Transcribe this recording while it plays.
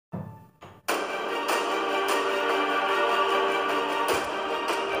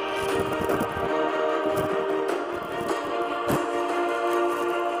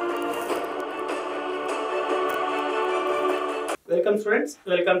welcome students.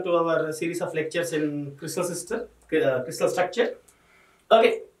 Welcome to our series of lectures in crystal structure.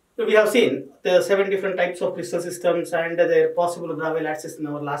 Okay, we have seen the 7 different types of crystal systems and their possible gravel access in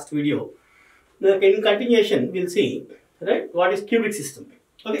our last video. Now, in continuation, we'll see what is cubic system.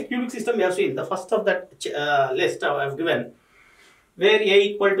 Okay, cubic system we have seen. The first of that list I have given, where A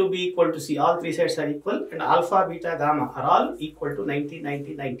equal to B equal to C, all 3 sides are equal, and alpha, beta, gamma are all equal to 90,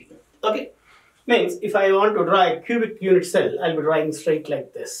 90, 90. Okay. Means if I want to draw a cubic unit cell, I'll be drawing straight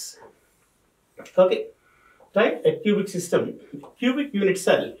like this. Okay, right? A cubic system, cubic unit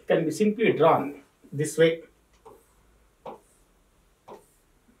cell can be simply drawn this way.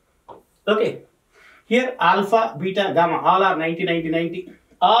 Okay, here alpha, beta, gamma all are 90, 90, 90.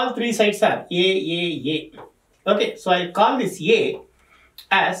 All 3 sides are A. Okay, so I'll call this A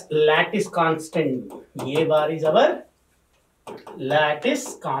as lattice constant. A bar is our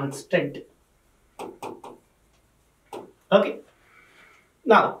lattice constant. Okay.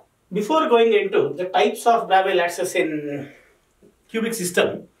 Now, before going into the types of gravel access in cubic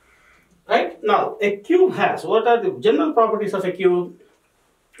system, right? Now, a cube has, what are the general properties of a cube?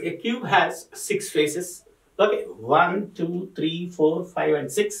 A cube has 6 faces. Okay, 1, 2, 3, 4, 5,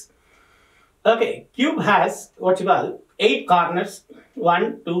 and 6. Okay, cube has what you call 8 corners.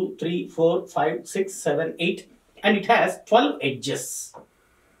 1, 2, 3, 4, 5, 6, 7, 8, and it has 12 edges.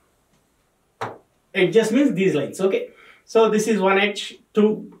 Edges means these lines. Okay, so this is 1 edge,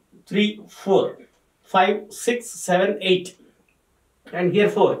 2, 3, 4, 5, 6, 7, 8, and here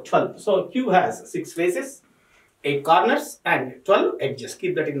 4, 12. So cube has 6 faces, 8 corners, and 12 edges.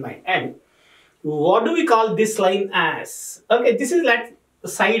 Keep that in mind. And what do we call this line as? Okay, this is like the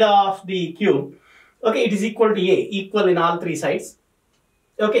side of the cube. Okay, it is equal to A, equal in all 3 sides.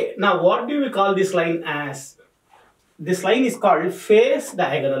 Okay, now what do we call this line as? This line is called face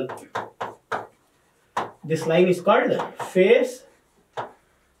diagonal. This line is called face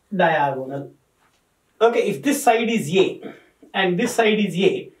diagonal. Okay, if this side is A and this side is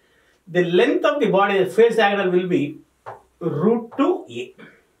A, the length of the body, the face diagonal will be root 2A.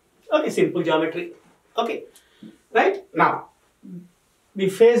 Okay, simple geometry. Okay, right? Now, the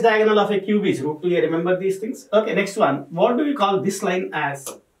face diagonal of a cube is root 2A. Remember these things? Okay, next one. What do we call this line as?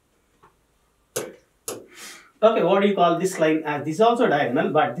 Okay, what do you call this line as? This is also diagonal,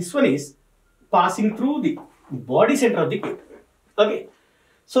 but this one is passing through the body center of the cube. Okay,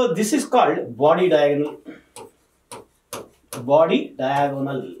 so this is called body diagonal. Body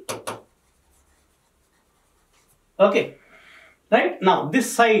diagonal. Okay, right? Now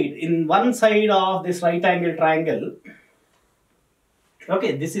this side, in one side of this right angle triangle,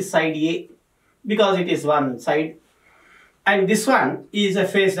 okay, this is side A because it is one side, and this one is a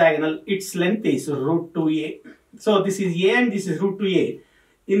face diagonal. Its length is root 2A. So this is A and this is root 2A.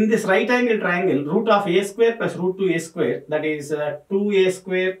 In this right angle triangle, root of A square plus root 2A square, that is 2A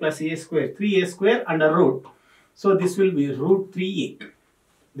square plus A square, 3A square under root. So this will be root 3A.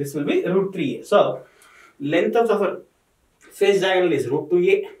 This will be root 3A. So length of the face diagonal is root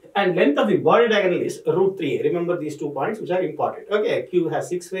 2A and length of the body diagonal is root 3A. Remember these 2 points which are important. Okay, a cube has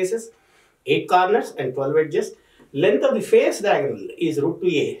 6 faces, 8 corners and 12 edges. Length of the face diagonal is root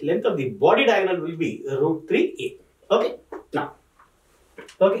 2A. Length of the body diagonal will be root 3A. Okay, now.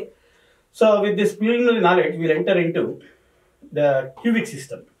 Okay, so with this preliminary knowledge, we will enter into the cubic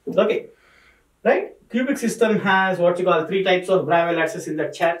system. Okay, right? Cubic system has what you call 3 types of gravel access in the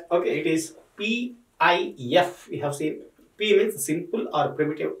chat. Okay, it is PIF. We have seen P means simple or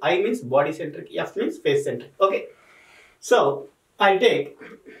primitive, I means body centric, F means face centric. Okay, so I'll take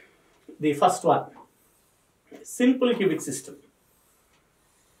the first one, simple cubic system.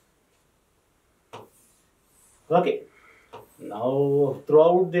 Okay. Now,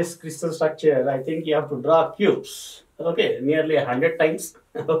 throughout this crystal structure, I think you have to draw cubes. Okay, nearly 100 times.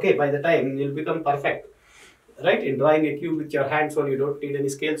 Okay, by the time you'll become perfect. Right, in drawing a cube with your hands, so you don't need any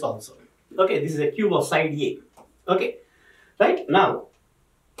scales also. Okay, this is a cube of side A. Okay, right now,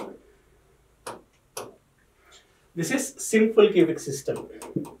 this is simple cubic system.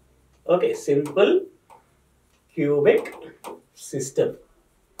 Okay, simple cubic system.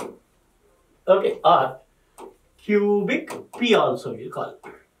 Okay, or cubic P also we'll call.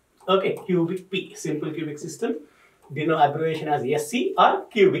 Okay, cubic P, simple cubic system. Do you know abbreviation as SC or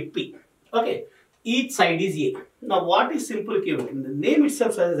cubic P? Okay, each side is A. Now, what is simple cubic? The name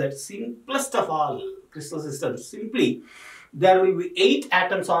itself says that simplest of all crystal systems. Simply, there will be 8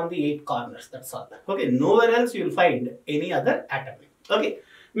 atoms on the 8 corners. That's all. Okay, nowhere else you will find any other atom. Okay,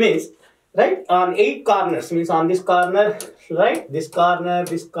 means right on 8 corners, means on this corner, right, this corner,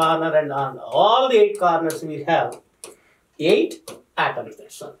 and on all the 8 corners we have 8 atoms.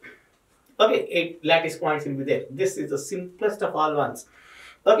 That's all. Okay, 8 lattice points will be there. This is the simplest of all ones.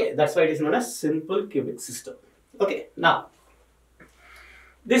 Okay, that's why it is known as simple cubic system. Okay, now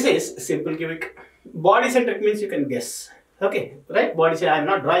this is simple cubic. Body centric means you can guess. Okay, right? Body centric, I am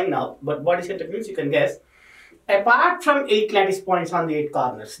not drawing now, but body centric means you can guess. Apart from 8 lattice points on the 8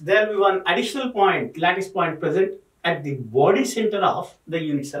 corners, there will be one additional point, lattice point present at the body center of the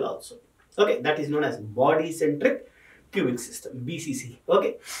unit cell also. Okay, that is known as body centric cubic system, BCC.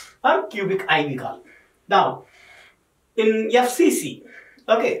 Okay, or cubic I we call. Now, in FCC,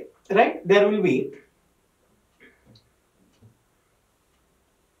 okay, right, there will be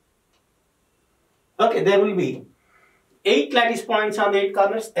there will be 8 lattice points on the 8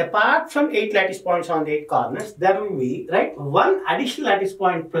 corners. Apart from 8 lattice points on the 8 corners, there will be, right, one additional lattice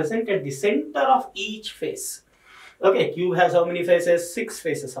point present at the center of each face. Okay, cube has how many faces? 6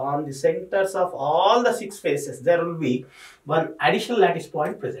 faces. On the centers of all the 6 faces, there will be one additional lattice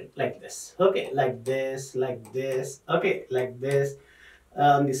point present, like this. Okay, like this, okay, like this.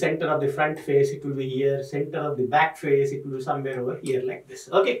 On the center of the front face, it will be here. Center of the back face, it will be somewhere over here, like this.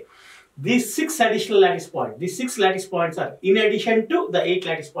 Okay. These 6 additional lattice points, these 6 lattice points are in addition to the 8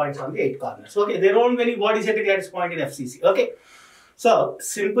 lattice points on the 8 corners. Okay, there won't be any body centric lattice point in FCC. Okay, so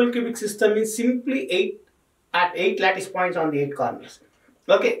simple cubic system is simply 8 lattice points on the 8 corners.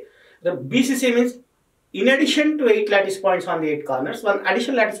 Okay, the BCC means in addition to 8 lattice points on the 8 corners, one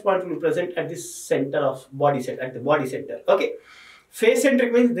additional lattice point will be present at the center of body center, at the body center. Okay. Face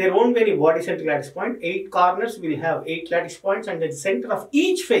centric means there won't be any body centric lattice point. 8 corners will have 8 lattice points, and at the center of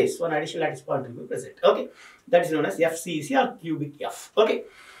each face, one additional lattice point will be present. Okay, that is known as FCC or cubic F. Okay,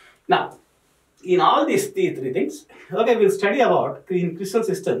 now in all these 3 things, okay, we'll study about in crystal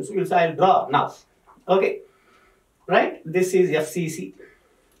systems. I'll draw now. Okay, right? This is FCC.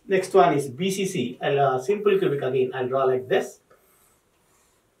 Next one is BCC. I'll simple cubic again. I'll draw like this.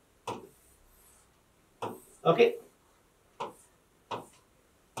 Okay.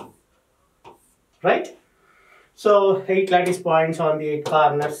 Right? So 8 lattice points on the 8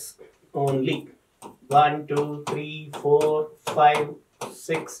 corners only. 1, 2, 3, 4, 5,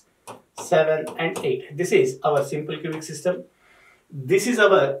 6, 7 and 8. This is our simple cubic system. This is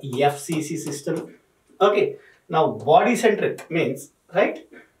our FCC system. Okay. Now body centric means, right,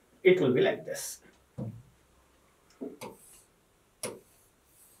 it will be like this.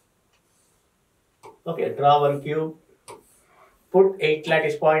 Okay, draw one cube. Put 8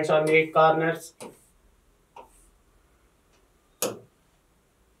 lattice points on the 8 corners.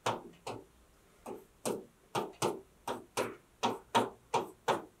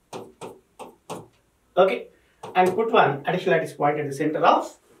 Okay, and put one additional lattice point at the center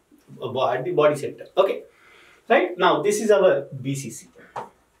of the body center. Okay, right, now this is our BCC.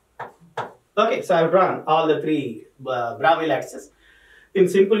 Okay, so I have drawn all the 3 Brownian lattices. In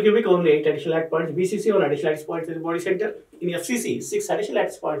simple cubic, only 8 additional lattice points. BCC, 1 additional lattice point at the body center. In FCC, 6 additional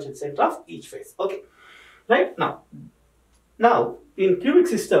lattice points at the center of each face. Okay, right, now in cubic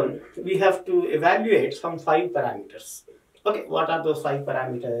system, we have to evaluate some 5 parameters. Okay, what are those 5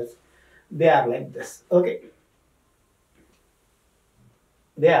 parameters? They are like this. Okay,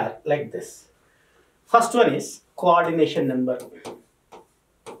 they are like this. First one is coordination number.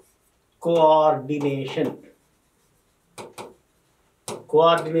 Coordination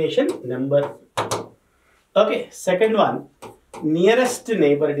number. Okay, second one, nearest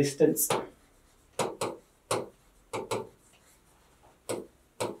neighbor distance.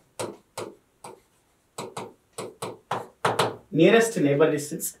 Nearest neighbor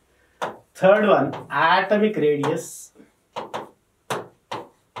distance. Third one, atomic radius.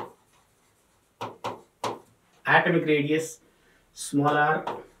 Atomic radius, small r.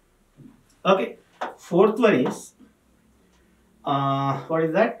 Okay. Fourth one is, what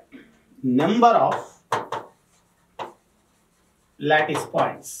is that? Number of lattice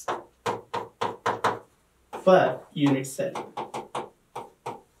points per unit cell.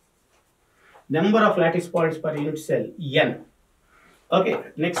 Number of lattice points per unit cell, n. Okay,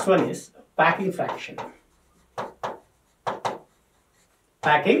 next one is packing fraction.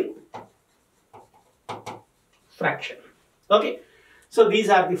 Packing fraction. Okay, so these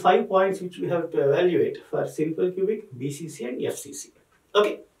are the 5 points which we have to evaluate for simple cubic, BCC and FCC.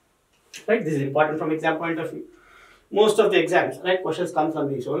 Okay, right, this is important from exam point of view. Most of the exams, right, questions come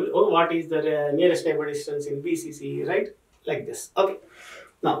from these. Oh, what is the nearest neighbor distance in BCC, right, like this. Okay,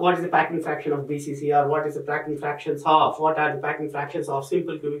 now what is the packing fraction of BCC, or what is the packing fractions of, what are the packing fractions of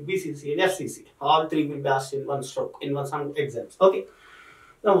simple cubic, BCC and FCC? All 3 will be asked in one stroke in some exams. Okay,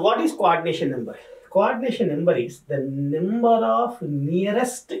 now what is coordination number? Coordination number is the number of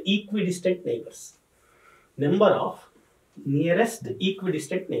nearest equidistant neighbors. Number of nearest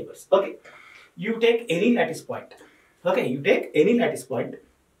equidistant neighbors. Okay, You take any lattice point. Okay, you take any lattice point.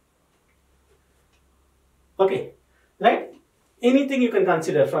 Okay, right? Anything you can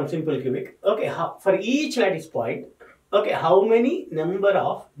consider from simple cubic. Okay, for each lattice point, okay, how many number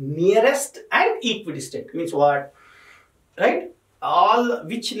of nearest and equidistant means what? Right? All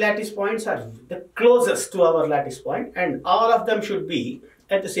which lattice points are the closest to our lattice point, and all of them should be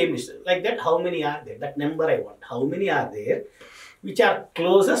at the same distance. Like that, how many are there? That number I want. How many are there which are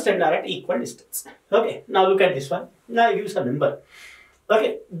closest and are at equal distance? Okay, now look at this one. Now I give some number.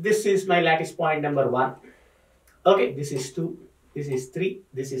 Okay, this is my lattice point number 1. Okay, this is 2. This is 3,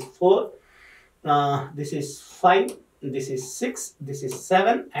 this is 4, this is 5, this is 6, this is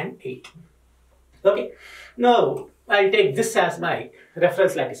 7 and 8. Okay, now I'll take this as my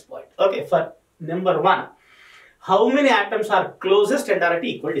reference lattice point. Okay, for number 1, how many atoms are closest and are at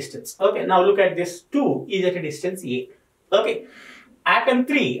equal distance? Okay, now look at this. 2 is at a distance A. Okay, atom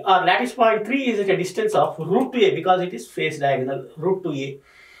 3 or lattice point 3 is at a distance of root 2A because it is face diagonal root 2A.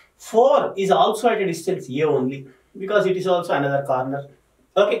 4 is also at a distance A only, because it is also another corner.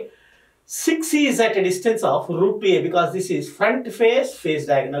 Okay, 6 is at a distance of root 2A because this is front face, face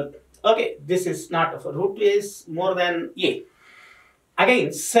diagonal. Okay, this is not root 2A is more than A.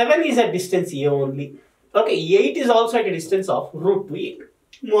 Again, 7 is at distance A only. Okay, 8 is also at a distance of root 2A,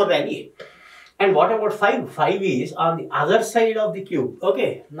 more than A. And what about 5? 5 is on the other side of the cube.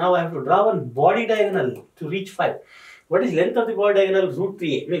 Okay, now I have to draw one body diagonal to reach 5. What is length of the body diagonal? Root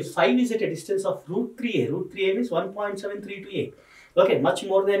 3A. Means 5 is at a distance of root 3A. Root 3A means 1.732A. Okay, much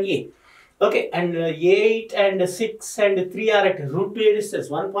more than A. Okay, and 8 and 6 and 3 are at root 2A distance,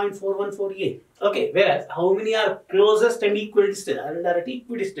 1.414A. Okay, whereas how many are closest and equidistant and are at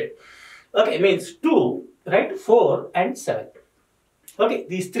equidistant? Okay, means 2, right, 4 and 7. Okay,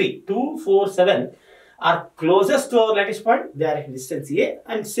 these 3, 2, 4, 7 are closest to our lattice point. They are at distance A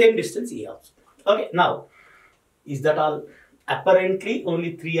and same distance A also. Okay, now, is that all? Apparently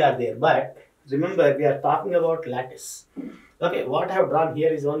only 3 are there, but remember we are talking about lattice. Okay, what I have drawn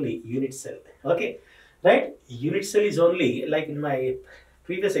here is only unit cell. Okay, right? Unit cell is only, like in my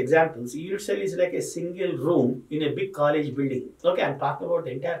previous examples, unit cell is like a single room in a big college building. Okay, I am talking about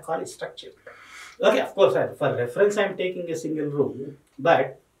the entire college structure. Okay, of course, for reference I am taking a single room,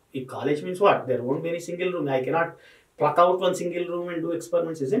 but in college means what? There won't be any single room. I cannot pluck out one single room and do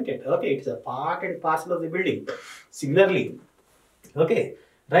experiments, isn't it? Okay, it's a part and parcel of the building. Similarly, okay,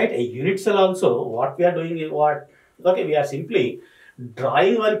 right, a unit cell also, what we are doing is what? Okay, we are simply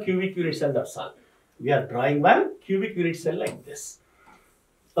drawing one cubic unit cell, that's all. We are drawing one cubic unit cell like this.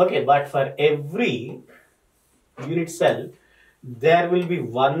 Okay, but for every unit cell, there will be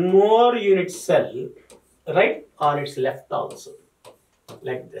one more unit cell, right, on its left also,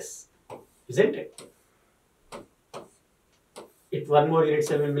 like this, isn't it? If one more unit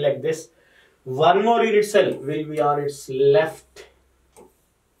cell will be like this, one more unit cell will be on its left,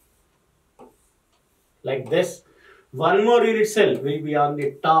 like this. One more unit cell will be on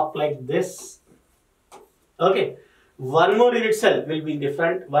the top like this. Okay. One more unit cell will be in the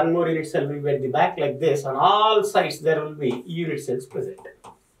front. One more unit cell will be at the back like this. On all sides there will be unit cells present.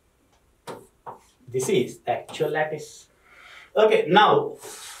 This is the actual lattice. Okay. Now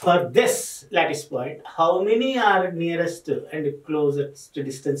for this lattice point, how many are nearest and closest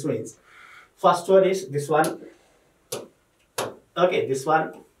distance means? First one is this one. Okay. This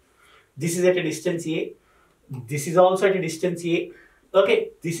one. This is at a distance A. This is also at a distance A. Okay,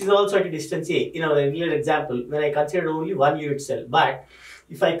 this is also at a distance A. In our earlier example, when I considered only one unit cell, but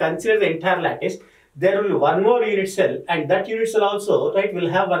if I consider the entire lattice, there will be one more unit cell, and that unit cell also, right, will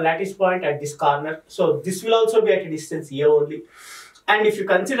have one lattice point at this corner. So this will also be at a distance A only. And if you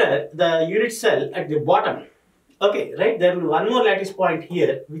consider the unit cell at the bottom, okay, right, there will be one more lattice point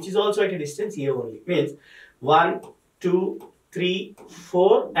here, which is also at a distance A only. Means 1, 2, 3,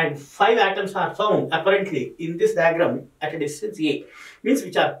 4 and 5 atoms are found apparently in this diagram at a distance A, means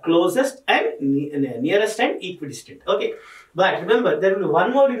which are closest and nearest and equidistant. Okay, but remember there will be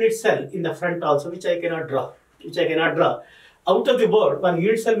one more unit cell in the front also, which I cannot draw. Out of the board, one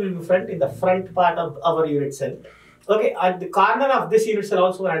unit cell will be front in the front part of our unit cell. Okay, at the corner of this unit cell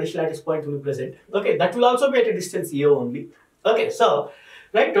also an additional lattice point will be present. Okay, that will also be at a distance A only. Okay, so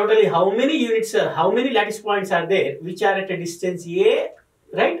right, totally how many units, how many lattice points are there which are at a distance A,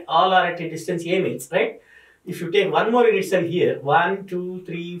 right? All are at a distance A means, right? If you take one more unit cell here, 1, 2,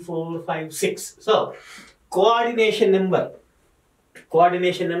 3, 4, 5, 6. So, coordination number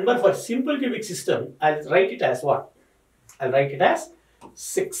for simple cubic system, I'll write it as what? I'll write it as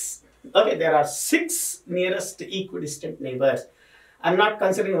 6. Okay, there are 6 nearest equidistant neighbors. I'm not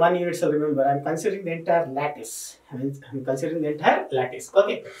considering one unit cell, remember, I'm considering the entire lattice. I'm considering the entire lattice.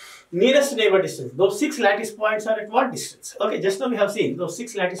 Okay. Nearest neighbor distance. Those 6 lattice points are at what distance? Okay, just now we have seen those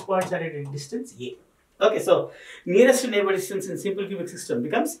 6 lattice points are at a distance A. Okay, so nearest neighbor distance in simple cubic system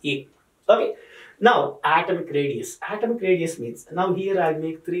becomes A. Okay. Now, atomic radius. Atomic radius means, now here I'll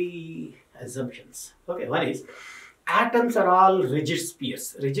make 3 assumptions. Okay, one is, atoms are all rigid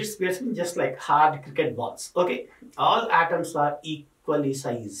spheres. Rigid spheres mean just like hard cricket balls. Okay, all atoms are equally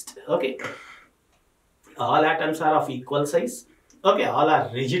sized. Okay, all atoms are of equal size. Okay, all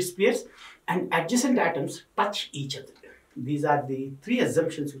are rigid spheres and adjacent atoms touch each other. These are the 3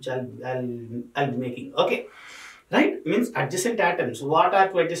 assumptions which I'll be making. Okay, right? Means adjacent atoms. What are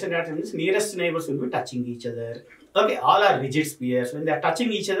 2 adjacent atoms? Nearest neighbors will be touching each other. Okay, all are rigid spheres. When they are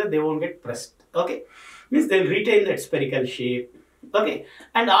touching each other, they won't get pressed. Okay, means they will retain that spherical shape. Okay,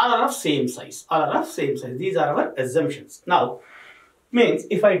 and all are of same size. All are of same size. These are our assumptions. Now, means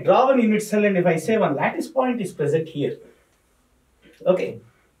if I draw one unit cell and if I say one lattice point is present here. Okay,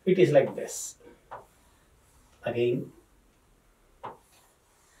 it is like this. Again,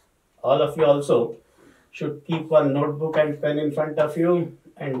 all of you also should keep one notebook and pen in front of you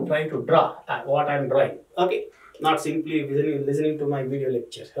and try to draw what I am drawing. Okay, not simply listening to my video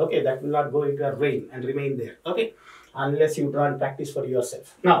lecture. Okay, that will not go into your brain and remain there. Okay, unless you draw and practice for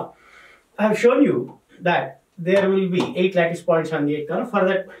yourself. Now, I have shown you that there will be 8 lattice points on the 8 corner. For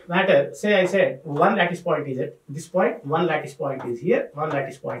that matter, say I said one lattice point is at this point, one lattice point is here, one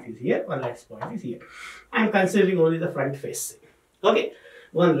lattice point is here, one lattice point is here. I am considering only the front face. Okay,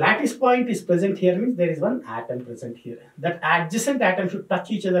 one lattice point is present here means there is one atom present here. That adjacent atom should touch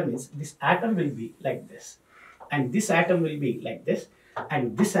each other means this atom will be like this, and this atom will be like this,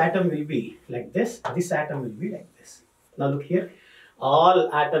 and this atom will be like this, this atom will be like this. Now look here.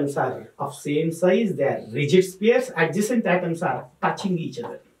 All atoms are of same size, they are rigid spheres, adjacent atoms are touching each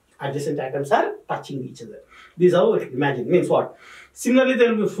other. Adjacent atoms are touching each other. This is how it imagine. Means what? Similarly,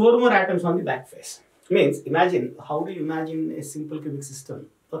 there will be 4 more atoms on the back face. Means imagine, how do you imagine a simple cubic system?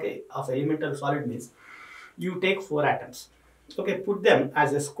 Okay, of elemental solid means you take 4 atoms. Okay, put them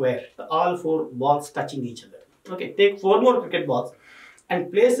as a square, all 4 balls touching each other. Okay, take 4 more cricket balls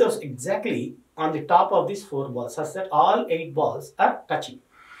and place those exactly on the top of these 4 balls such that all 8 balls are touching.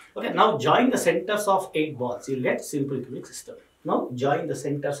 Okay, now join the centers of 8 balls. You get simple cubic system. Now join the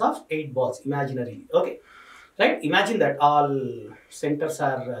centers of 8 balls imaginarily. Okay, right? Imagine that all centers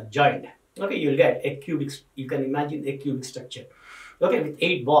are joined. Okay, you will get a cubic. You can imagine a cubic structure. Okay, with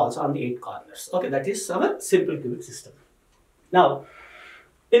 8 balls on the 8 corners. Okay, that is our simple cubic system. Now,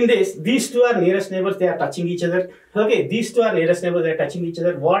 in this, these 2 are nearest neighbors, they are touching each other. Okay, these 2 are nearest neighbors, they are touching each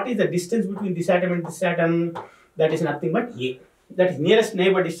other. What is the distance between this atom and this atom? That is nothing but A. That is nearest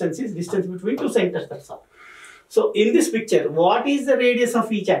neighbor distance is distance between 2 centers, that's all. So, in this picture, what is the radius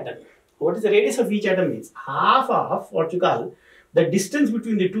of each atom? What is the radius of each atom means? Half of what you call the distance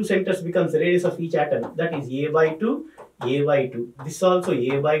between the 2 centers becomes the radius of each atom. That is A by 2, A by 2. This also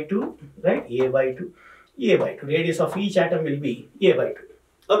A by 2, right? A by 2, A by 2. Radius of each atom will be A by 2.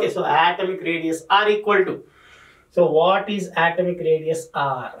 Okay, so atomic radius R equal to. So what is atomic radius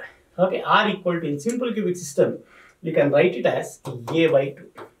R? Okay, R equal to, in simple cubic system, we can write it as A by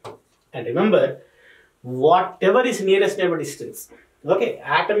 2. And remember, whatever is nearest neighbor distance, okay,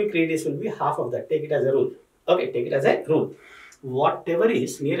 atomic radius will be half of that. Take it as a rule. Okay, take it as a rule. Whatever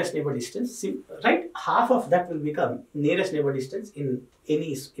is nearest neighbor distance, right, half of that will become nearest neighbor distance in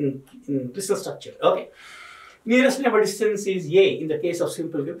any crystal structure. Okay. Nearest neighbor distance is A in the case of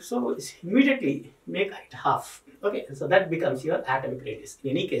simple cube, so immediately make it half. Okay, so that becomes your atomic radius.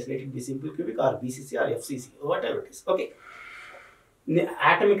 In any case, let it be simple cubic or BCC or FCC, whatever it is. Okay,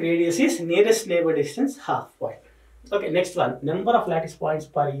 atomic radius is nearest neighbor distance half point. Okay, next one, number of lattice points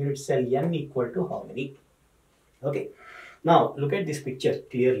per unit cell n equal to how many? Okay, now look at this picture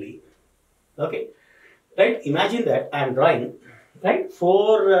clearly. Okay, right, imagine that I am drawing, right,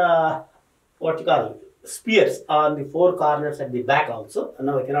 4 what you call spheres on the 4 corners at the back also.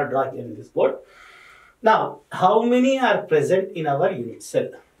 Now I cannot draw here in this board. Now, how many are present in our unit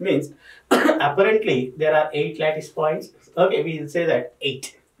cell? Means, apparently there are 8 lattice points. Okay, we will say that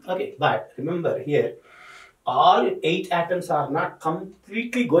 8. Okay, but remember here, all 8 atoms are not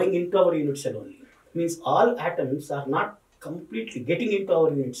completely going into our unit cell only. Means all atoms are not completely getting into our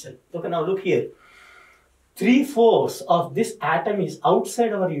unit cell. Okay, now look here. 3/4 of this atom is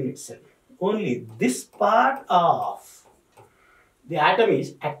outside our unit cell. Only this part of the atom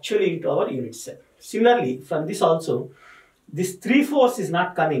is actually into our unit cell. Similarly, from this also, this 3/4 is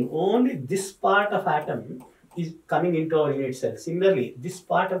not coming. Only this part of atom is coming into our unit cell. Similarly, this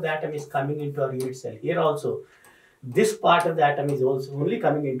part of the atom is coming into our unit cell. Here also, this part of the atom is also only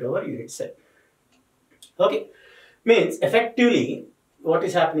coming into our unit cell. Okay, means effectively what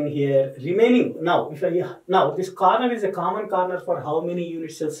is happening here, remaining now, now this corner is a common corner for how many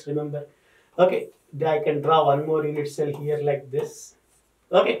unit cells, remember? Okay, I can draw one more unit cell here like this.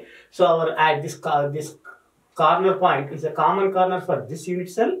 Okay, so our this corner point is a common corner for this unit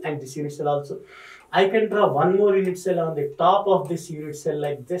cell and this unit cell also. I can draw one more unit cell on the top of this unit cell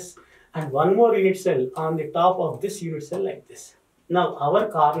like this, and one more unit cell on the top of this unit cell like this. Now our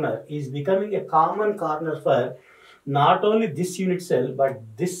corner is becoming a common corner for not only this unit cell, but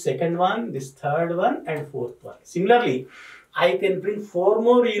this second one, this third one, and fourth one. Similarly, I can bring 4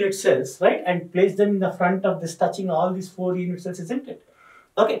 more unit cells, right, and place them in the front of this, touching all these 4 unit cells, isn't it?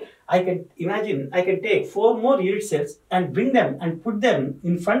 Okay, I can imagine, I can take 4 more unit cells and bring them and put them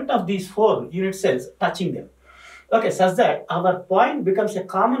in front of these 4 unit cells, touching them. Okay, such that our point becomes a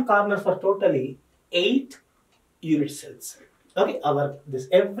common corner for totally 8 unit cells. Okay,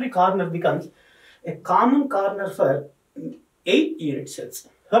 every corner becomes a common corner for 8 unit cells.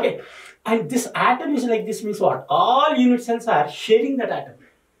 Okay, and this atom is like this, means what? All unit cells are sharing that atom.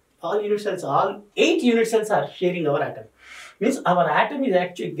 All 8 unit cells are sharing our atom. Means our atom is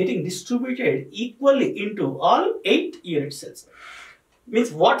actually getting distributed equally into all 8 unit cells.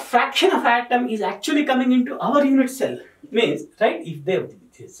 Means what fraction of atom is actually coming into our unit cell? Means, right, if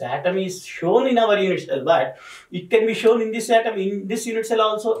this atom is shown in our unit cell, but it can be shown in this atom, in this unit cell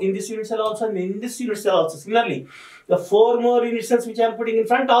also, in this unit cell also, and in this unit cell also. Similarly, the 4 more unit cells which I am putting in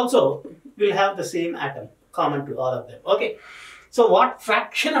front also will have the same atom common to all of them. Okay. So what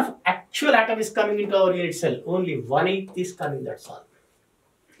fraction of actual atom is coming into our unit cell? Only 1/8 is coming, that's all.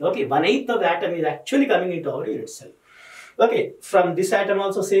 Okay, 1/8 of the atom is actually coming into our unit cell. Okay, from this atom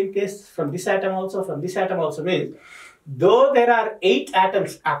also same case, from this atom also, from this atom also, means though there are 8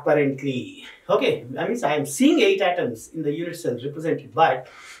 atoms apparently, okay, that means I am seeing 8 atoms in the unit cell represented, but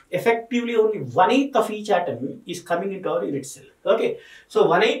effectively only 1/8 of each atom is coming into our unit cell. Okay, so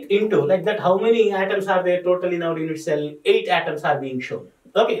 1/8 into, like that, how many atoms are there total in our unit cell? 8 atoms are being shown.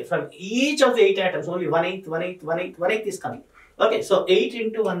 Okay, from each of the 8 atoms, only 1/8, 1/8, 1/8, 1/8 is coming. Okay, so 8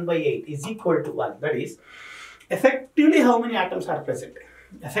 into 1/8 is equal to 1. That is, effectively how many atoms are present?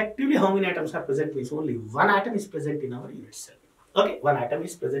 Effectively how many atoms are present means only 1 atom is present in our unit cell. Okay, 1 atom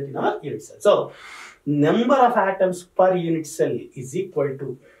is present in our unit cell. So, number of atoms per unit cell is equal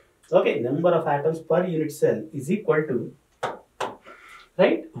to, okay, number of atoms per unit cell is equal to,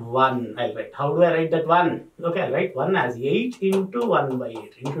 right, 1. I'll write. How do I write that 1? Okay, I'll write 1 as 8 into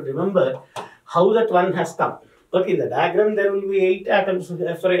 1/8. You should remember how that 1 has come. Okay, in the diagram there will be 8 atoms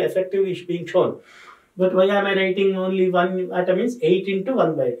effectively being shown. But why am I writing only 1 atom is 8 into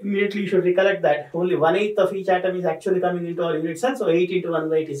 1/8? Immediately you should recollect that only 1/8 of each atom is actually coming into our unit cell. So 8 into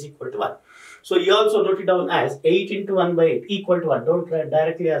 1/8 is equal to 1. So you also note it down as 8 into 1/8 equal to 1. Don't write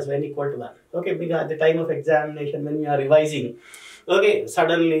directly as when equal to 1. Okay, because at the time of examination when you are revising, okay,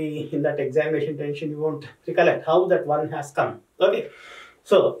 suddenly in that examination tension you won't recollect how that 1 has come. Okay,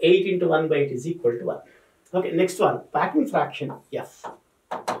 so 8 into 1/8 is equal to 1. Okay, next one, packing fraction F.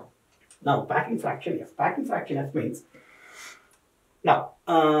 Now, packing fraction F. Packing fraction F means, now,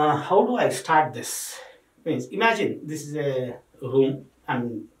 how do I start this? Means, imagine this is a room.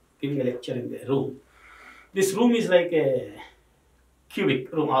 I'm giving a lecture in the room. This room is like a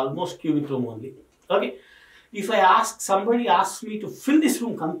cubic room, almost cubic room only. Okay. If somebody asks me to fill this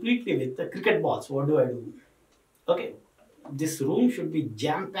room completely with the cricket balls, what do I do? Okay. This room should be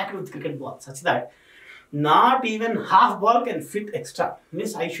jam-packed with cricket balls such that not even half ball can fit extra.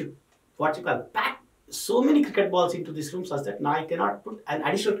 Means I should, what you call, pack so many cricket balls into this room such that now I cannot put an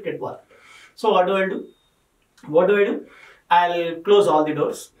additional cricket ball. So what do I do? What do I do? I'll close all the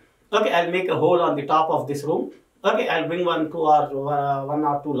doors. Okay, I'll make a hole on the top of this room. Okay, I'll bring one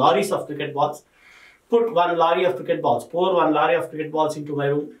or two lorries of cricket balls. Put 1 lorry of cricket balls. Pour 1 lorry of cricket balls into my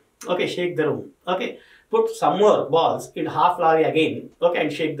room. Okay, shake the room. Okay, put some more balls in half lorry again. Okay,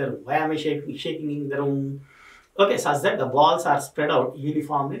 and shake the room. Why am I shaking the room? Okay, such that the balls are spread out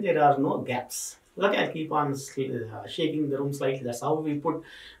uniformly. There are no gaps. Okay, I'll keep on shaking the room slightly. That's how we put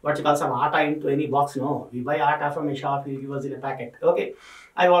what you call some atta into any box. No, we buy atta from a shop, he gives us in a packet. Okay,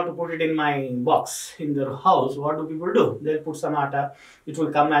 I want to put it in my box in the house. What do people do? They'll put some atta. It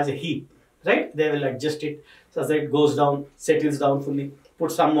will come as a heap, right? They will adjust it so that it goes down, settles down fully.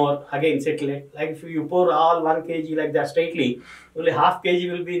 Put some more, again settle it. Like if you pour all 1 kg like that straightly, only half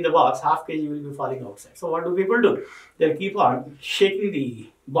kg will be in the box, half kg will be falling outside. So what do people do? They'll keep on shaking the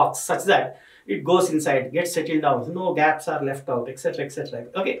box such that it goes inside, gets settled down, no gaps are left out, etc., etc.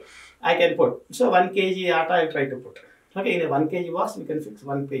 Okay, I can put, so 1 kg atta I'll try to put. Okay, in a 1 kg box, we can fix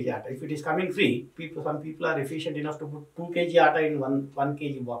 1 kg atta. If it is coming free, some people are efficient enough to put 2 kg atta in 1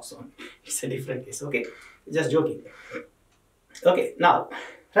 kg box on. It's a different case, okay? Just joking. Okay, now,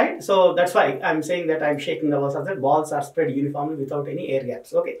 right? So that's why I'm saying that I'm shaking the balls, that balls are spread uniformly without any air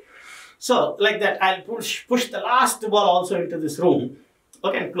gaps, okay? So like that, I'll push the last ball also into this room,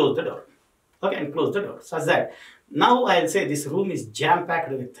 okay, and close the door. Okay, and close the door, such that now I'll say this room is jam-packed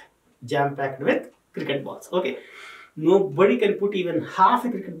with cricket balls, okay? Nobody can put even half a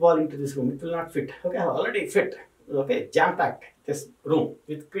cricket ball into this room. It will not fit. Okay, I have already fit. Okay, jam-packed this room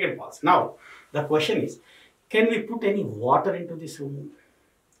with cricket balls. Now, the question is, can we put any water into this room?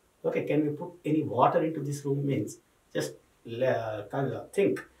 Okay, can we put any water into this room? Means just kind of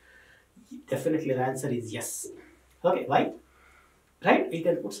think. Definitely the answer is yes. Okay, why? Right, we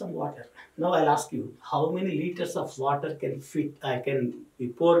can put some water. Now I'll ask you, how many liters of water can be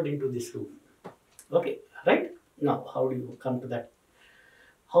poured into this room? Okay, right? Now, how do you come to that?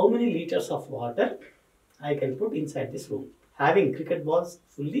 How many liters of water I can put inside this room, having cricket balls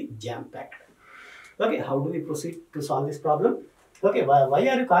fully jam-packed? Okay, how do we proceed to solve this problem? Okay, why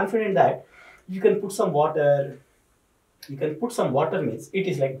are you confident that you can put some water? You can put some water means it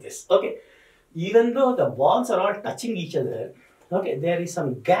is like this. Okay, even though the balls are all touching each other, okay, there is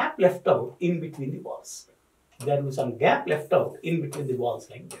some gap left out in between the balls. There is some gap left out in between the balls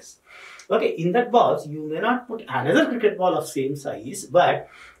like this. Okay, in that balls, you may not put another cricket ball of same size, but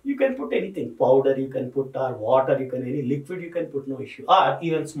you can put anything, powder you can put, or water you can, any liquid you can put, no issue, or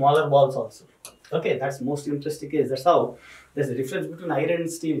even smaller balls also. Okay, that's most interesting case. That's how there's a difference between iron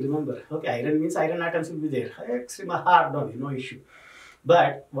and steel, remember. Okay, iron means iron atoms will be there. Extremely hard, no issue.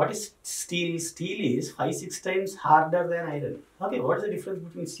 But what is steel? Steel is 5-6 times harder than iron. Okay, what is the difference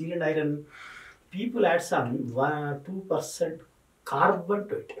between steel and iron? People add some 1-2% carbon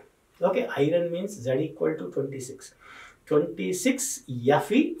to it. Okay, iron means Z equal to 26. 26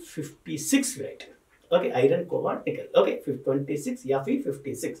 Fe 56, right? Okay, iron, cobalt, nickel. Okay, 26 Fe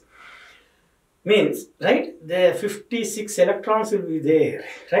 56. Means, right, the 56 electrons will be there,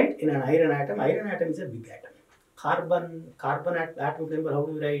 right, in an iron atom. Iron atom is a big atom. Carbon atom number, how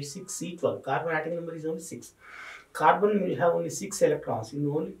do we write? 6C12. Carbon atom number is only 6. Carbon will have only 6 electrons in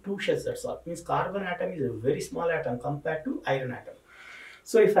only 2 shells, that's all. Means carbon atom is a very small atom compared to iron atom.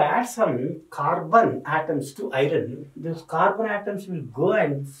 So if I add some carbon atoms to iron, those carbon atoms will go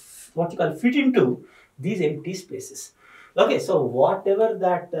and fit into these empty spaces. Okay, so whatever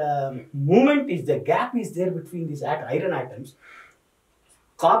that movement is, the gap is there between these iron atoms,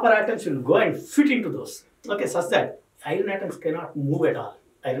 copper atoms will go and fit into those. Okay, such that iron atoms cannot move at all.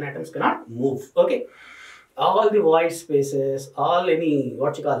 Iron atoms cannot move. Okay, all the void spaces, all any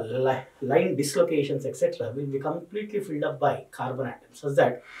line dislocations, etc. will be completely filled up by carbon atoms. Such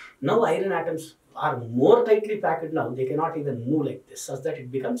that now iron atoms are more tightly packed now. They cannot even move like this. Such that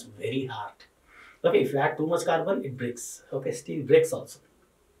it becomes very hard. Okay, if you add too much carbon, it breaks. Okay, steel breaks also.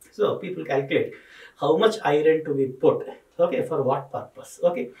 So people calculate how much iron to be put. Okay, for what purpose?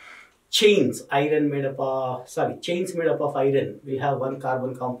 Okay, chains made up of iron will have one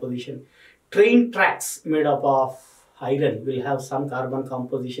carbon composition. Train tracks made up of iron will have some carbon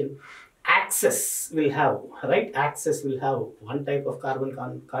composition. Axis will have one type of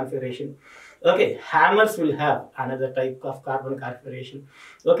carbon configuration. Okay, hammers will have another type of carbon configuration.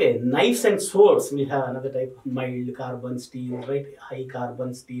 Okay, knives and swords will have another type of mild carbon steel, right? High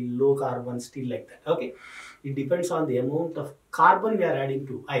carbon steel, low carbon steel, like that. Okay, it depends on the amount of carbon we are adding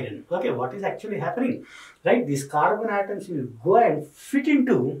to iron. Okay, what is actually happening, right? These carbon atoms will go and fit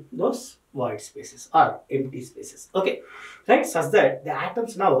into those void spaces or empty spaces. Okay, right? Such that the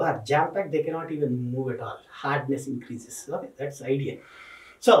atoms now are jam-packed, they cannot even move at all. Hardness increases. Okay, that's the idea.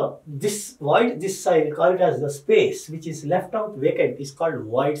 So this void, I call it as the space which is left out vacant, is called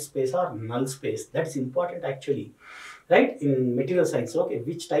void space or null space. That's important actually, right, in material science. Okay,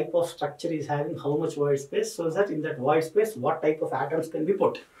 which type of structure is having how much void space, so that in that void space what type of atoms can be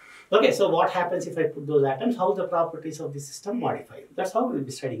put. Okay, so what happens if I put those atoms, how the properties of the system modify. That's how we will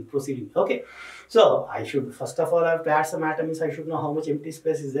be proceeding. Okay, so I should first of all have to add some atoms. I should know how much empty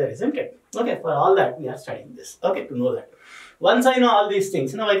space is there, isn't it? Okay, for all that we are studying this. Okay, to know that. Once I know all these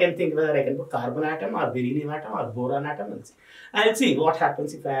things, now I can think whether I can put carbon atom or beryllium atom or boron atom. And see what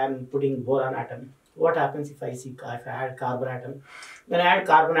happens if I am putting boron atom. What happens if I add carbon atom? When I add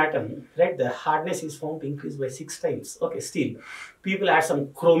carbon atom, right, the hardness is found to increase by 6 times. Okay, steel. People add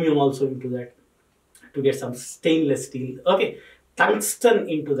some chromium also into that to get some stainless steel. Okay, tungsten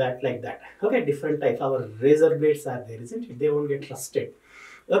into that, like that. Okay, different types. Our razor blades are there, isn't it? They won't get rusted.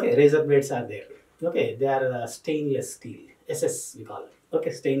 Okay, razor blades are there. Okay, they are stainless steel. SS we call it.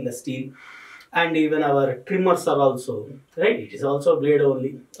 Okay, stainless steel. And even our trimmers are also, right? It is also blade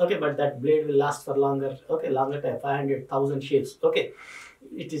only. Okay, but that blade will last for longer. Okay, longer time, 500,000 shapes. Okay,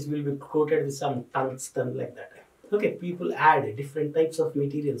 will be coated with some tungsten like that. Okay, people add different types of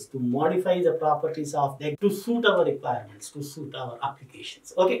materials to modify the properties of them to suit our requirements, to suit our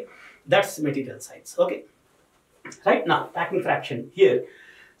applications. Okay, that's material science. Okay, right now packing fraction here.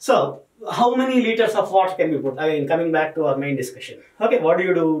 So how many liters of water can we put? Again, coming back to our main discussion. Okay, what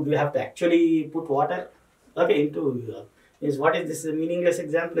do? Do you have to actually put water? Okay, into is what is this meaningless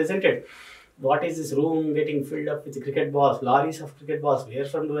example, isn't it? What is this room getting filled up with cricket balls, lorries of cricket balls? Where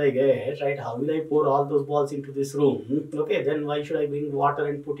from do I get, right? How will I pour all those balls into this room? Okay, then why should I bring water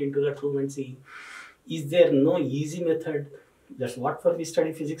and put into that room and see? Is there no easy method? That's what for we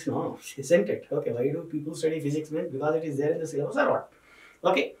study physics, no, isn't it? Okay, why do people study physics? Because it is there in the syllabus or what?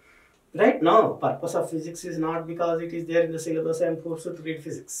 Okay, right? No, purpose of physics is not because it is there in the syllabus I am forced to read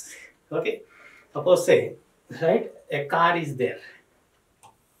physics. Okay, suppose say, right, a car is there.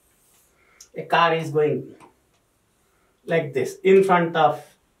 A car is going like this in front of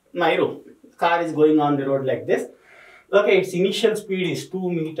my room. Car is going on the road like this. Okay, its initial speed is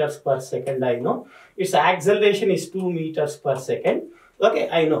 2 meters per second, I know. Its acceleration is 2 meters per second. Okay,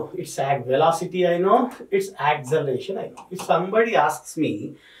 I know. Its velocity, I know. Its acceleration, I know. If somebody asks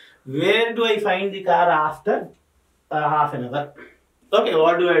me, where do I find the car after half an hour? Okay,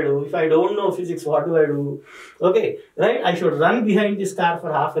 what do I do? If I don't know physics, what do I do? Okay, right? I should run behind this car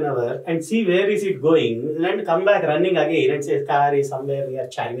for half an hour and see where is it going, and come back running again and say car is somewhere near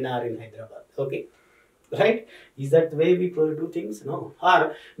Charminar in Hyderabad. Okay, right? Is that the way we do things? No.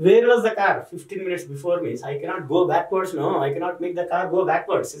 Or where was the car? 15 minutes before me. So I cannot go backwards. No, I cannot make the car go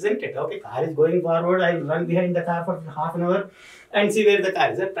backwards, isn't it? Okay, car is going forward. I will run behind the car for half an hour and see where the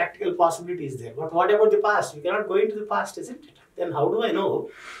car is. That practical possibility is there. But what about the past? We cannot go into the past, isn't it? Then how do I know?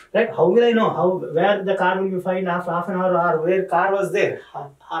 Right? How will I know where the car will be find after half an hour, or where car was there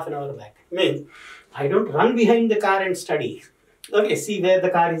half an hour back? Means I don't run behind the car and study. Okay, see where the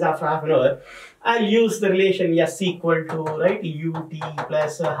car is after half an hour. I'll use the relation S equal to, right, ut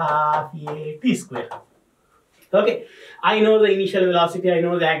plus half a t square. Okay, I know the initial velocity, I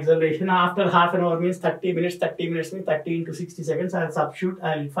know the acceleration. After half an hour means 30 minutes, 30 minutes means 30 into 60 seconds. I'll substitute,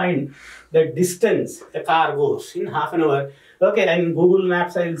 I'll find the distance the car goes in half an hour. Okay, and Google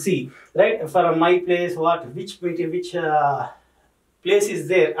Maps I will see, right, for my place, which place is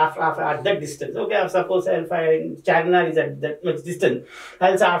there at that distance. Okay, suppose I'll find Charminar is at that much distance.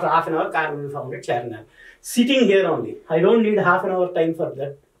 I'll say after half an hour, car will be found at Charminar. Sitting here only. I don't need half an hour time for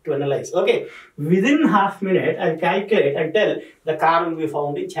that to analyze. Okay, within half minute, I'll calculate and tell the car will be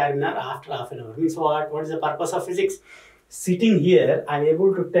found in Charminar after half an hour. Means what? What is the purpose of physics? Sitting here, I'm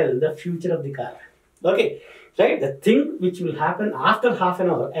able to tell the future of the car. Okay, right? The thing which will happen after half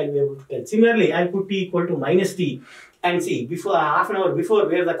an hour, I'll be able to tell. Similarly, I'll put t equal to minus t and see before half an hour before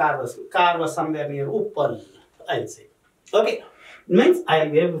where the car was. Car was somewhere near Uppal, I'll say. Okay, means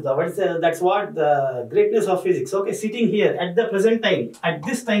I'll be able to, that's what the greatness of physics. Okay, sitting here at the present time, at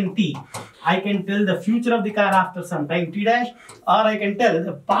this time t, I can tell the future of the car after some time t dash, or I can tell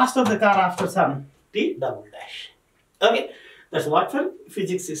the past of the car after some t double dash. Okay, that's what for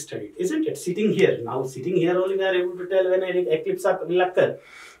physics is studied, isn't it? Sitting here, now sitting here only we are able to tell when an eclipse will occur.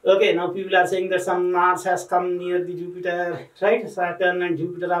 Okay, now people are saying that some Mars has come near the Jupiter, right? Saturn and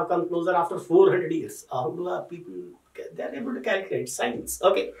Jupiter have come closer after 400 years. How do people, they are able to calculate science,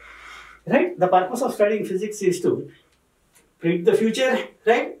 okay? Right? The purpose of studying physics is to predict the future,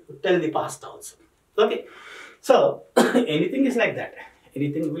 right? Tell the past also, okay? So, anything is like that.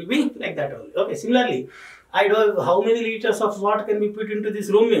 Anything will be like that only. Okay, similarly, I don't know how many liters of water can be put into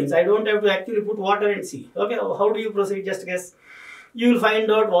this room means I don't have to actually put water and see. Okay, how do you proceed? Just guess. You will find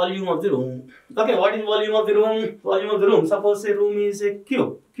out volume of the room. Okay, what is volume of the room? Volume of the room. Suppose a room is a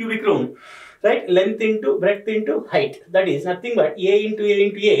cubic room, right? Length into breadth into height. That is nothing but A into A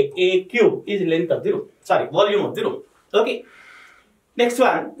into A cube is length of the room. Sorry, volume of the room. Okay. Next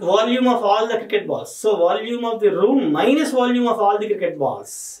one, volume of all the cricket balls. So volume of the room minus volume of all the cricket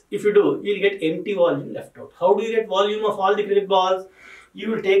balls. If you do, you will get empty volume left out. How do you get volume of all the cricket balls? You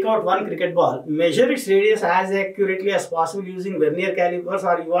will take out one cricket ball, measure its radius as accurately as possible using vernier calipers,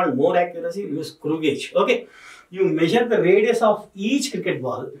 or you want more accuracy, use screw gauge. Okay, you measure the radius of each cricket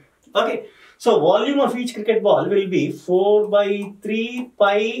ball. Okay, so volume of each cricket ball will be 4 by 3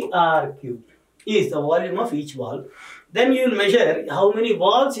 pi r cube is the volume of each ball. Then you will measure how many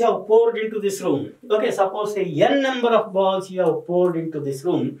balls you have poured into this room. Okay, suppose say n number of balls you have poured into this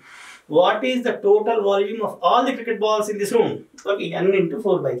room. What is the total volume of all the cricket balls in this room? Okay, n into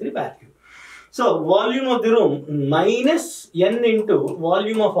 4 by 3 pi r cube. So volume of the room minus n into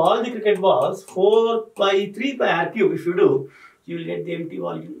volume of all the cricket balls 4 by 3 by r cube. If you do, you will get the empty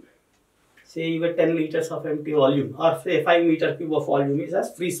volume. Say you get 10 liters of empty volume, or say 5 meter cube of volume is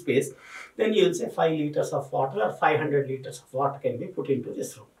as free space. Then you will say 5 liters of water or 500 liters of water can be put into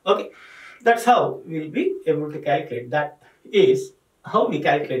this room. Okay, that's how we will be able to calculate. That is how we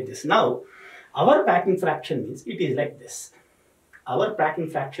calculate this. Now, our packing fraction means it is like this. Our packing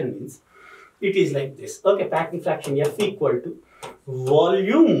fraction means it is like this. Okay, packing fraction F equal to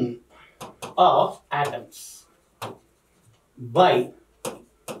volume of atoms by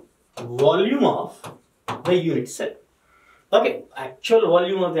volume of the unit cell. Okay, actual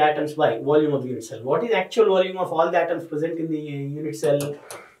volume of the atoms by volume of the unit cell. What is actual volume of all the atoms present in the unit cell?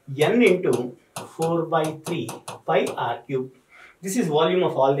 N into 4 by 3 pi r cube. This is volume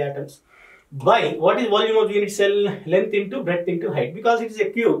of all the atoms. By what is volume of the unit cell? Length into breadth into height. Because it is a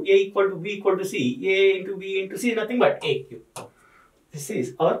cube, A equal to B equal to C. A into B into C is nothing but A cube. This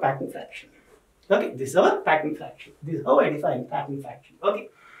is our packing fraction. Okay, this is our packing fraction. This is how I define packing fraction. Okay.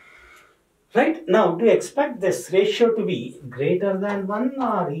 Right, now do you expect this ratio to be greater than 1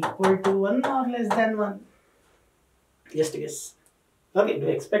 or equal to 1 or less than 1? Just guess. Okay, do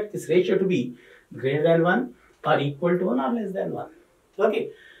you expect this ratio to be greater than 1 or equal to 1 or less than 1?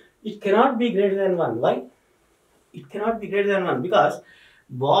 Okay, it cannot be greater than 1. Why? It cannot be greater than 1 because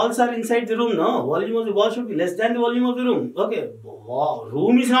balls are inside the room. No, volume of the ball should be less than the volume of the room. Okay,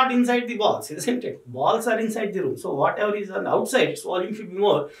 room is not inside the balls, isn't it? Balls are inside the room. So whatever is on the outside, its volume should be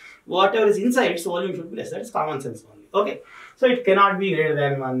more. Whatever is inside, its volume should be less. That is common sense only. Okay, so it cannot be greater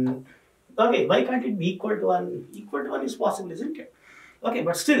than 1. Okay, why can't it be equal to 1? Equal to 1 is possible, isn't it? Okay,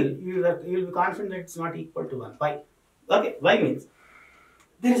 but still, you will be confident that it's not equal to 1. Why? Okay, why means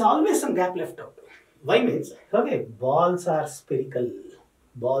there is always some gap left out. Why means, okay, balls are spherical.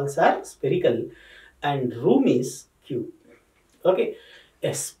 Balls are spherical and room is cube. Okay,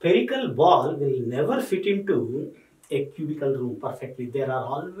 a spherical ball will never fit into a cubical room perfectly. There are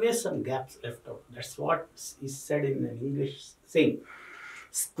always some gaps left out. That's what is said in an English saying.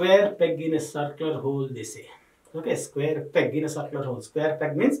 Square peg in a circular hole, they say. Okay, square peg in a circular hole. Square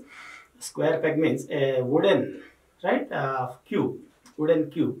peg means a wooden, right, cube,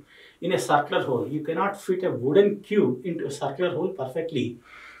 wooden cube in a circular hole. You cannot fit a wooden cube into a circular hole perfectly,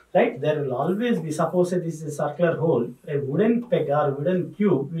 right? There will always be, suppose this is a circular hole, a wooden peg or a wooden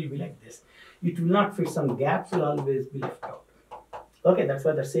cube will be like this. It will not fit, some gaps will always be left out. Okay, that's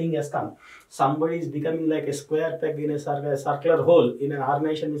why the saying has come. Somebody is becoming like a square peg in a circular hole in an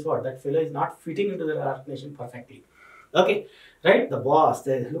organization is what? That fellow is not fitting into the organization perfectly. Okay, right? The boss,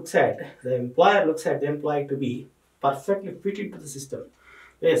 the employer looks at the employee to be perfectly fit into the system.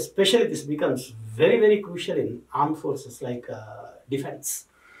 Especially this becomes very, very crucial in armed forces like defense.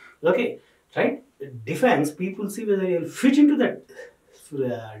 Okay, right? Defense, people see whether they will fit into that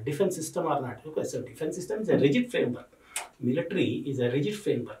defense system or not. Okay, so defense system is a rigid framework. Military is a rigid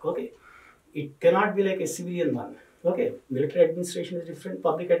framework. Okay, it cannot be like a civilian one. Okay, military administration is different,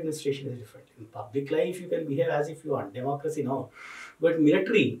 public administration is different. In public life, you can behave as if you want. Democracy, no. But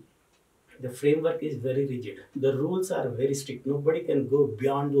military, the framework is very rigid. The rules are very strict. Nobody can go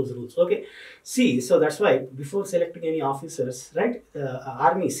beyond those rules. Okay. See, so that's why before selecting any officers, right,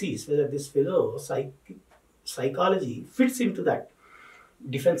 army sees whether this fellow psychology fits into that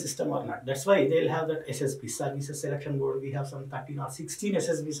defense system or not. That's why they'll have that SSB, Services Selection Board. We have some 13 or 16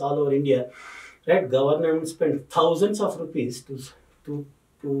 SSBs all over India. Right? Government spent thousands of rupees to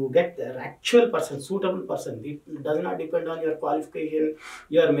get the actual person, suitable person. It does not depend on your qualification,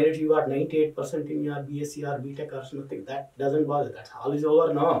 your merit. You got 98% in your BSc or BTech or something. That doesn't bother. That's all is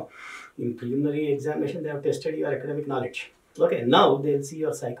over now. In preliminary examination, they have tested your academic knowledge. Okay, now they'll see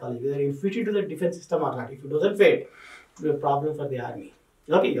your psychology, whether you fit into the defense system or not. If it doesn't fit, it will be a problem for the army.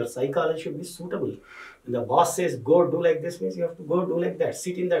 Okay, your psychology should be suitable. When the boss says go do like this, means you have to go do like that.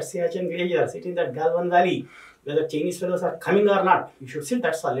 Sit in that Siachen glacier, sit in that Galwan Valley. Whether Chinese fellows are coming or not, you should sit.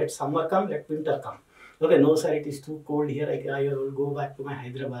 That's all. Let summer come, let winter come. Okay, no sir, it is too cold here. I will go back to my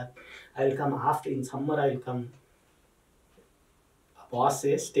Hyderabad. I will come after, in summer I will come. A boss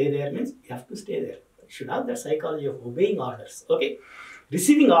says stay there, means you have to stay there. You should have that psychology of obeying orders. Okay,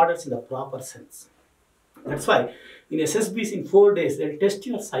 receiving orders in the proper sense. That's why in SSBs in 4 days, they'll test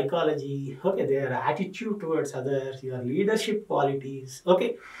your psychology, okay, their attitude towards others, your leadership qualities,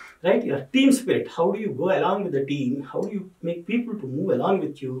 okay, right, your team spirit. How do you go along with the team? How do you make people to move along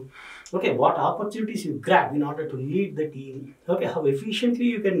with you? Okay, what opportunities you grab in order to lead the team? Okay, how efficiently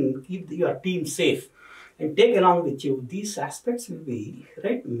you can keep your team safe and take along with you. These aspects will be,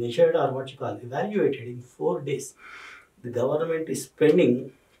 right, measured or what you call evaluated in 4 days. The government is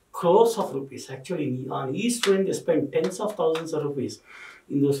spending crores of rupees. Actually, on each student they spend tens of thousands of rupees.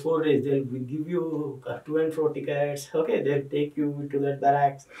 In those 4 days, they'll give you to and fro tickets. Okay, they'll take you to that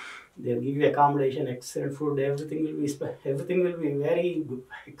barracks. They'll give you accommodation, excellent food. Everything will be very good,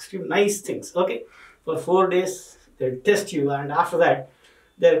 extreme nice things. Okay, for 4 days they'll test you, and after that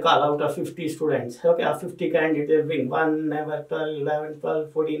they'll call out of 50 students. Okay, of 50 candidates, they'll bring 1, never 12, 11,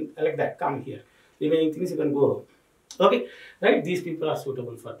 12, 14, like that. Come here. Remaining things you can go home. Okay, right? These people are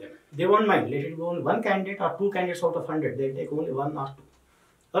suitable for them. They won't mind. Let it go only 1 candidate or 2 candidates out of 100. They'll take only 1 or 2.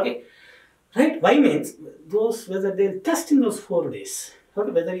 Okay, right? Why means those whether they'll test in those 4 days.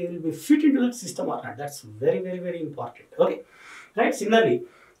 Okay, whether you will be fit into that system or not. That's very, very, very important. Okay, right? Similarly,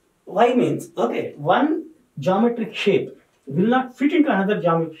 why means okay, one geometric shape will not fit into another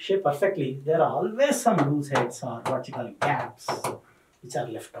geometric shape perfectly. There are always some loose heads or what you call gaps which are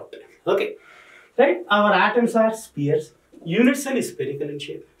left out. Okay, right? Our atoms are spheres. Unit cell is spherical in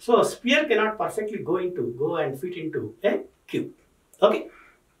shape. So a sphere cannot perfectly go and fit into a cube. Okay.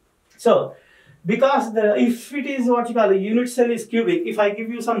 So, because if it is what you call the unit cell is cubic, if I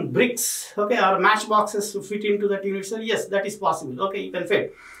give you some bricks, okay, or matchboxes to fit into that unit cell, yes, that is possible. Okay, you can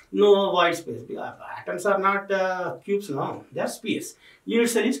fit. No void space. Atoms are not cubes, no, they are spheres. Unit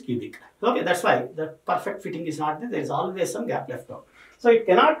cell is cubic. Okay, that's why the perfect fitting is not there. There is always some gap left out. So it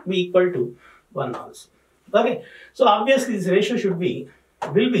cannot be equal to 1 also. Okay, so obviously this ratio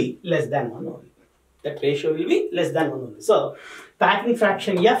will be less than 1 only. That ratio will be less than 1 only. So, packing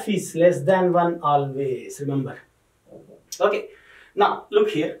fraction F is less than 1 always, remember. Okay, now look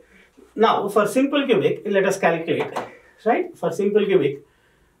here. Now, for simple cubic, let us calculate, right? For simple cubic,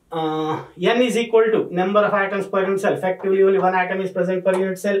 N is equal to number of atoms per unit cell. Effectively, only 1 atom is present per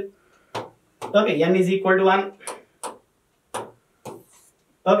unit cell. Okay, N is equal to 1.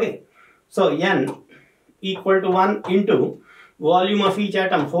 Okay, so N equal to 1 into volume of each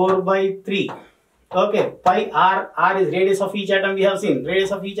atom, 4 by 3. Okay, pi r is radius of each atom we have seen.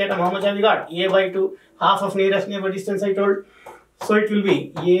 Radius of each atom, how much have we got? A by 2, half of nearest neighbor distance I told. So it will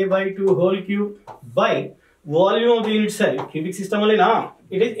be A by 2 whole cube by volume of the unit cell. Cubic system only now.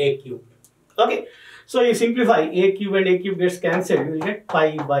 It is A cube. Okay, so you simplify A cube and A cube gets cancelled. You will get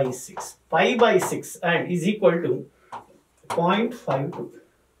pi by 6. Pi by 6 and is equal to 0.52.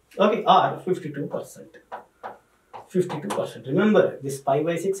 Okay, or 52%. 52%. Remember this pi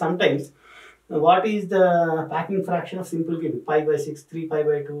by 6 sometimes. What is the packing fraction of simple cubic? Pi by 6, 3 pi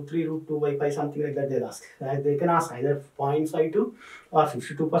by 2, 3 root 2 by pi, something like that they'll ask. They can ask either 0.52 or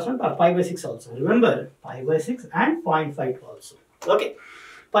 52% or pi by 6 also. Remember, pi by 6 and 0.52 also. Okay,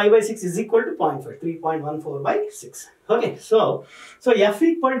 pi by 6 is equal to 0.5, 3.14 by 6. Okay, so F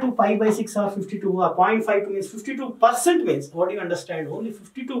equal to pi by 6 or 52 or 0.52 means 52% means, what do you understand? Only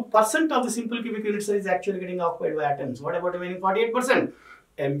 52% of the simple cubic unit cell is actually getting occupied by atoms. What about the remaining 48%?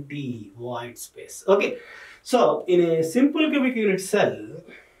 Empty void space. Okay, so in a simple cubic unit cell,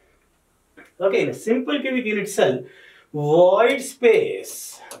 void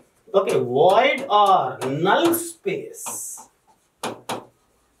space, okay, void or null space,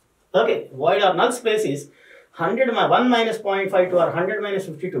 okay, void or null space is 1 minus 0.52 or 100 minus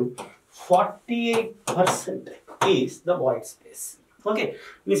 52, 48% is the void space. Okay,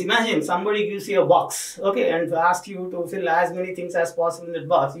 means imagine somebody gives you a box, okay, and asks you to fill as many things as possible in that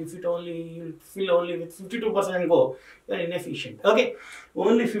box. You fill only with 52% and go, you are inefficient. Okay,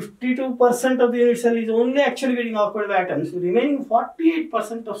 only 52% of the unit cell is only actually getting occupied by atoms. The remaining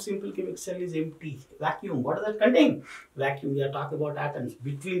 48% of simple cubic cell is empty, vacuum. What does that contain? Vacuum. We are talking about atoms.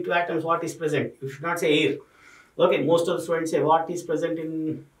 Between two atoms, what is present? You should not say air. Okay, most of the students say what is present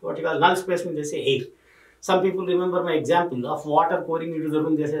in what you call null space, means they say air. Some people remember my example of water pouring into the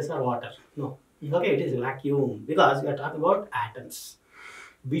room, they say, sir, water. No. Okay, it is vacuum because we are talking about atoms.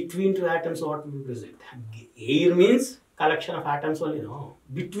 Between two atoms, what will be present? Air means collection of atoms only. No.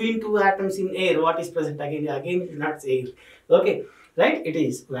 Between two atoms in air, what is present? Again, it is not air. Okay, right? It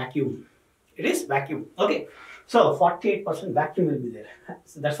is vacuum. It is vacuum. Okay, so 48% vacuum will be there.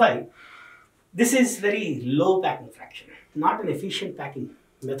 So that's why this is very low packing fraction, not an efficient packing.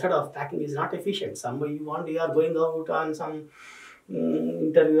 Method of packing is not efficient. Somebody you are going out on some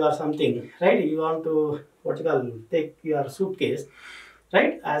interview or something, right? You want to take your suitcase,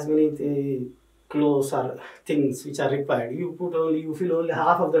 right? As many clothes or things which are required. You fill only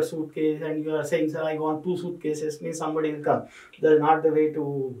half of the suitcase, and you are saying, sir, I want 2 suitcases. Means somebody will come. That is not the way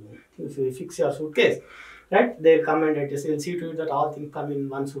to fix your suitcase, right? They'll come and they'll see to it that all things come in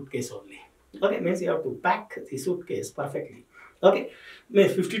 1 suitcase only. Okay, means you have to pack the suitcase perfectly. Okay, may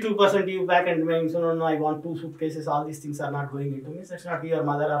 52% you pack and means no, I want 2 suitcases. All these things are not going into me. That's not your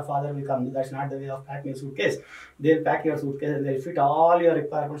mother or father will come. That's not the way of packing a suitcase. They'll pack your suitcase and they'll fit all your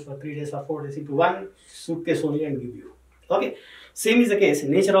requirements for 3 days or 4 days into one suitcase only and give you. Okay, same is the case.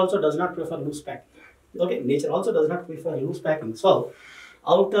 Nature also does not prefer loose packing. Okay, nature also does not prefer loose packing. So,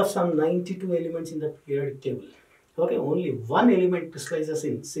 out of some 92 elements in the periodic table, okay, only one element crystallizes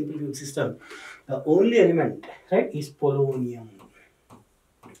in simple cubic system. The only element, right, is polonium.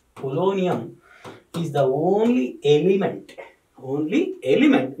 Polonium is the only element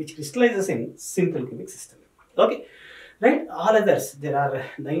which crystallizes in simple cubic system. Okay, right? All others, there are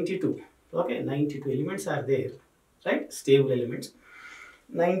 92. Okay, 92 elements are there, right? Stable elements.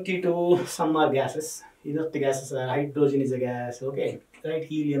 92, some are gases. Inert gases are, hydrogen is a gas. Okay, right?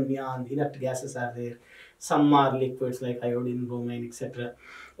 Helium, neon, inert gases are there. Some are liquids like iodine, bromine, etc.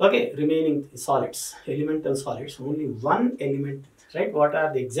 Okay, remaining solids, elemental solids, only one element, right? What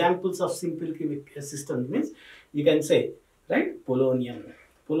are the examples of simple cubic system? Means you can say, right, polonium.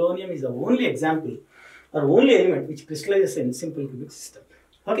 Polonium is the only example or only element which crystallizes in simple cubic system.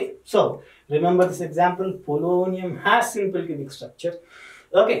 Okay, so remember this example, polonium has simple cubic structure.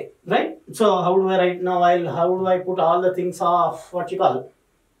 Okay, right? So how do I write now? How do I put all the things of what you call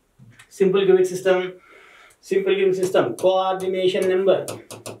simple cubic system? Simple cubic system, coordination number.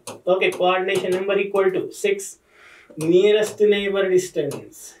 Okay, coordination number equal to 6. Nearest neighbor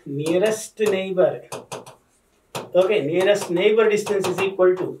distance. Nearest neighbor. Okay, nearest neighbor distance is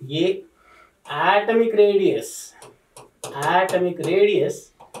equal to A. Atomic radius. Atomic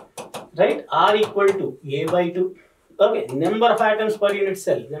radius, right, R equal to A by 2. Okay, number of atoms per unit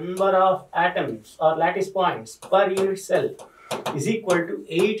cell. Number of atoms or lattice points per unit cell is equal to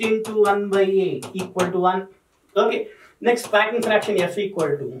 8 into 1 by 8 equal to 1. Okay, next packing fraction F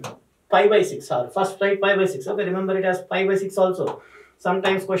equal to pi by 6 or first write pi by 6. Okay, remember it as pi by 6 also.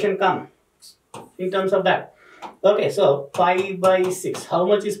 Sometimes question come in terms of that. Okay, so pi by 6. How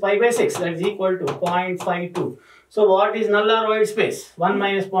much is pi by 6? That is equal to 0.52. So what is null or void space? 1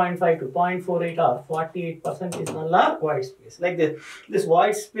 minus 0.52, 0.48 or 48% is null or void space. Like this. This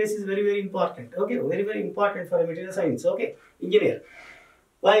void space is very, very important. Okay, very, very important for a material science. Okay, engineer.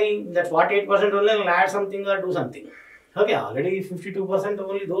 Why that 48% only will add something or do something. Okay, already 52%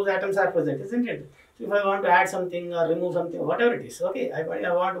 only those atoms are present, isn't it? So if I want to add something or remove something, whatever it is, okay, I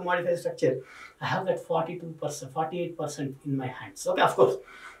want to modify the structure. I have that 42%, 48% in my hands. Okay, of course.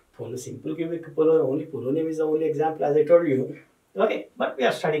 Simple cubic only polonium is the only example as I told you. Okay, but we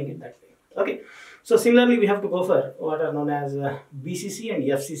are studying it that way. Okay, so similarly we have to go for what are known as BCC and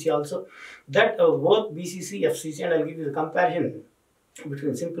FCC also. That both BCC, FCC, and I'll give you the comparison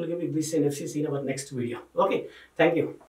between simple cubic, BCC and FCC in our next video. Okay, thank you.